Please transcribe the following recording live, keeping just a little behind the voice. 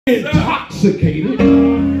intoxicated.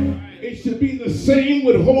 It should be the same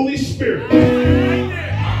with Holy Spirit.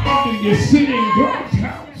 After you sit in God's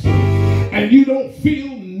house and you don't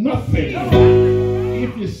feel nothing,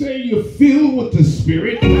 if you say you're filled with the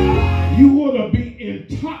Spirit, you ought to be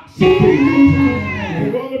intoxicated.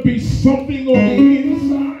 There ought to be something on the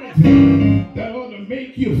inside that ought to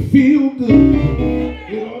make you feel good.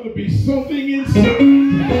 It ought to be something inside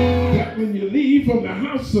that when you leave from the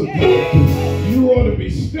house of God, you ought to be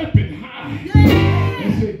stepping high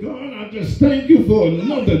and say, God, I just thank you for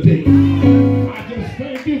another day. I just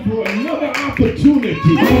thank you for another opportunity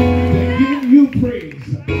to give you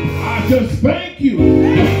praise. I just thank you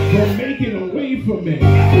for making a way for me.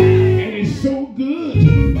 And it's so good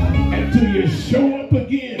until you show up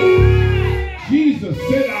again. Jesus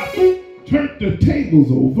said, I turned the tables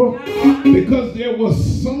over because there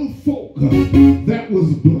was some folk that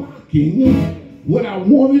was blocking what I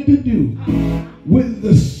wanted to do. With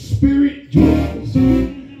the Spirit dwells,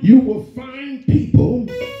 you will find people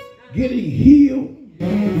getting healed,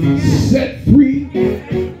 set free,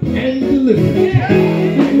 and delivered.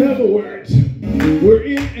 In other words, we're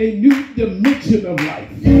in a new dimension of life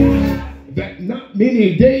that not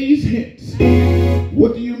many days hence.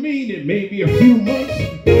 What do you mean? It may be a few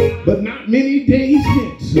months, but not many days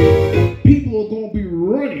hence. People are going to be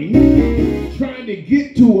running, trying to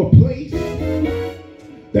get to a place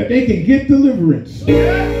that they can get deliverance.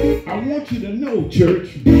 I want you to know,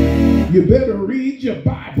 church, you better read your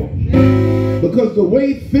Bible, because the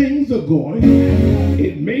way things are going,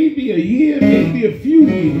 it may be a year, maybe a few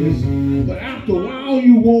years, but after a while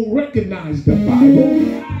you won't recognize the Bible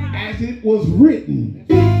as it was written.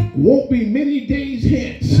 Won't be many days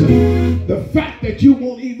hence the fact that you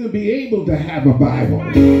won't even be able to have a Bible.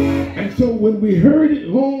 And so when we heard it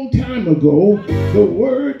long time ago, the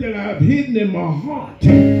word that I've hidden in my heart,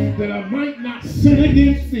 that I might not sin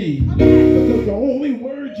against thee, because the only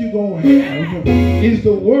word you're going to have is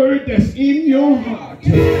the word that's in your heart.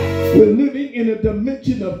 We're living in a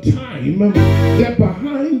dimension of time that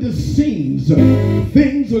behind the scenes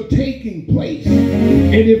things are taking place.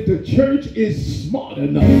 And if the church is smart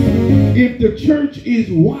enough, if the church is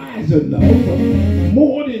wise enough,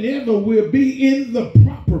 more than ever we'll be in the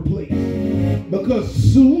proper place. Because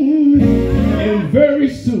soon and very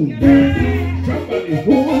soon, somebody's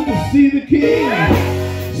going to see the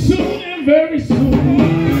King. Soon and very soon,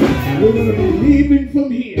 we're going to be leaving from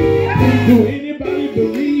here. Do anybody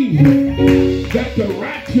believe that the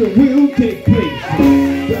rapture will take place?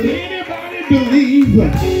 Does anybody believe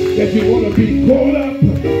that you want to be caught up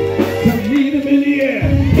to meet him in the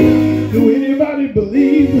air? Do anybody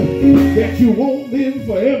believe that you won't live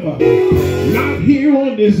forever? Not here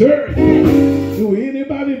on this earth. Do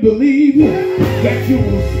anybody believe that you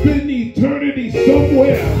will spend eternity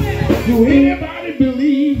somewhere? Do anybody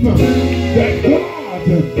believe that God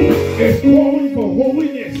is calling for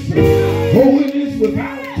holiness? Holiness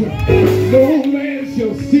without no man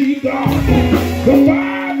shall see God. The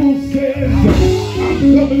Bible says,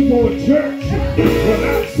 I'm coming for a church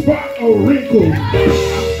without spot or wrinkle.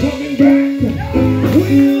 I'm coming back. Will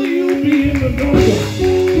you be in the number?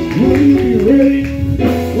 Will you be ready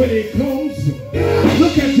when it comes?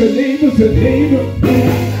 Look at your neighbors and neighbor.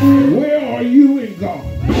 Where are you in God?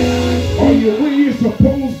 Are you where you're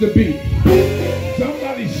supposed to be?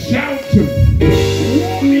 Somebody shout to me.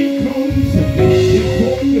 Warning comes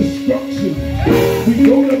before destruction. We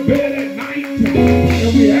go to bed at night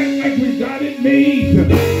and we act like we got it made.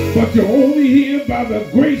 But you're only here by the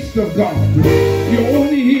grace of God. You're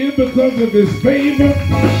only here because of his favor.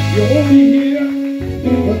 You're only here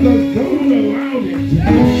because God allowed it.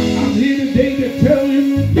 I'm here today to tell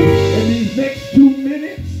you, in these next 2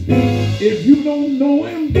 minutes, if you don't know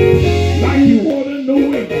him like you ought to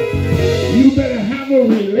know him, you better have a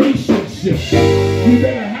relationship. You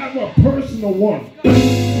better have a personal one.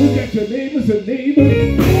 Look at your neighbors and neighbor.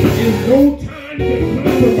 It's no time to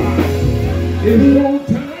compromise. It's no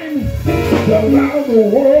time to allow the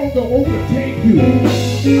world to overtake you.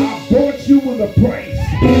 I bought you with a price.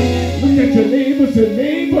 Look at your neighbors and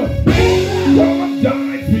neighbor. God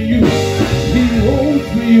died for you. He rose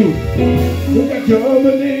for you. Look at your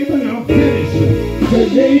other neighbor and I'll finish. Say,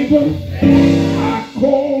 neighbor, I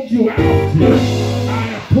called you out. I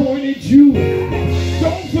appointed you.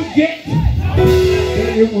 Don't forget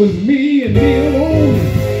that it was me and me alone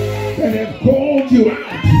that have called you out.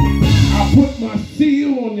 I put my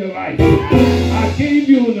seal on your life. I gave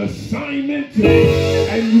you an assignment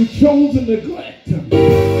and you chose to neglect.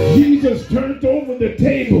 Jesus turned over the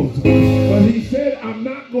tables, but he said, I'm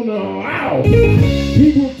not going to allow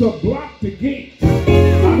people to block the gate.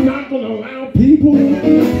 I'm not going to allow people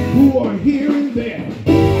who are here and there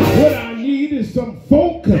What I need is some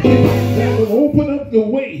folk that will open up the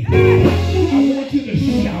way. I want you to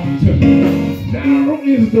shout. Narrow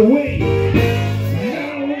is the way.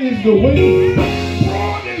 Narrow is the way.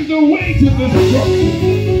 Broad is the way to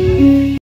destruction.